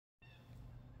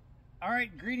All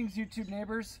right, greetings YouTube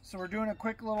neighbors. So we're doing a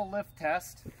quick little lift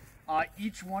test.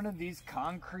 Each one of these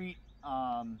concrete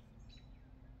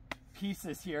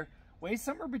pieces here weighs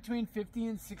somewhere between 50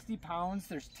 and 60 pounds.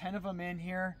 There's 10 of them in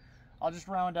here. I'll just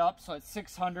round up, so it's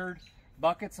 600.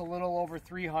 Bucket's a little over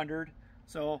 300.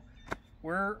 So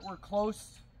we're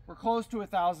close to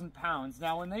 1,000 pounds.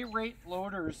 Now when they rate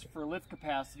loaders for lift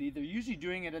capacity, they're usually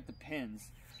doing it at the pins.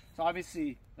 So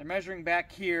obviously they're measuring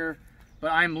back here,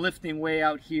 but I'm lifting way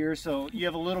out here, so you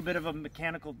have a little bit of a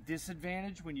mechanical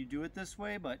disadvantage when you do it this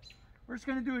way. But we're just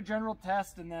going to do a general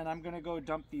test, and then I'm going to go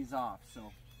dump these off.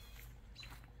 So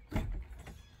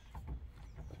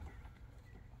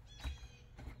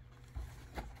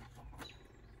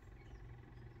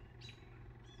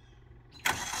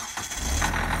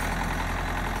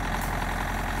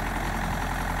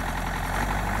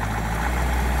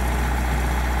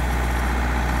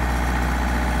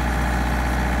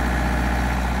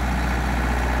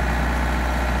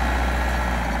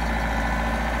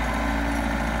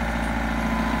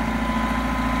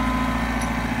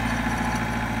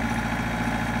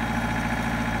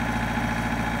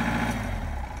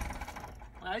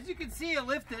as you can see, a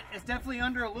lift is definitely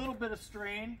under a little bit of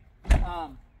strain.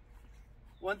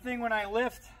 One thing when I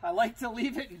lift, I like to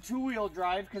leave it in two-wheel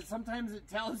drive, because sometimes it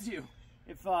tells you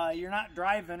if you're not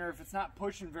driving or if it's not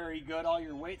pushing very good. All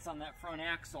your weight's on that front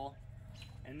axle.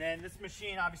 And then this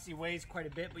machine obviously weighs quite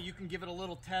a bit, but you can give it a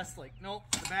little test like, nope,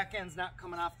 the back end's not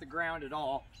coming off the ground at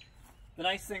all. The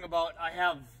nice thing about, I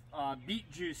have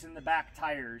beet juice in the back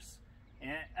tires.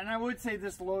 And I would say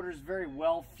this loader is very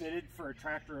well fitted for a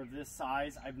tractor of this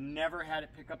size. I've never had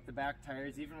it pick up the back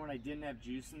tires, even when I didn't have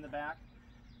juice in the back.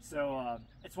 So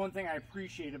it's one thing I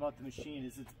appreciate about the machine,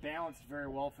 is it's balanced very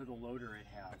well for the loader it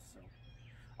has. So,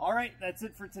 all right, that's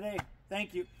it for today.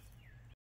 Thank you.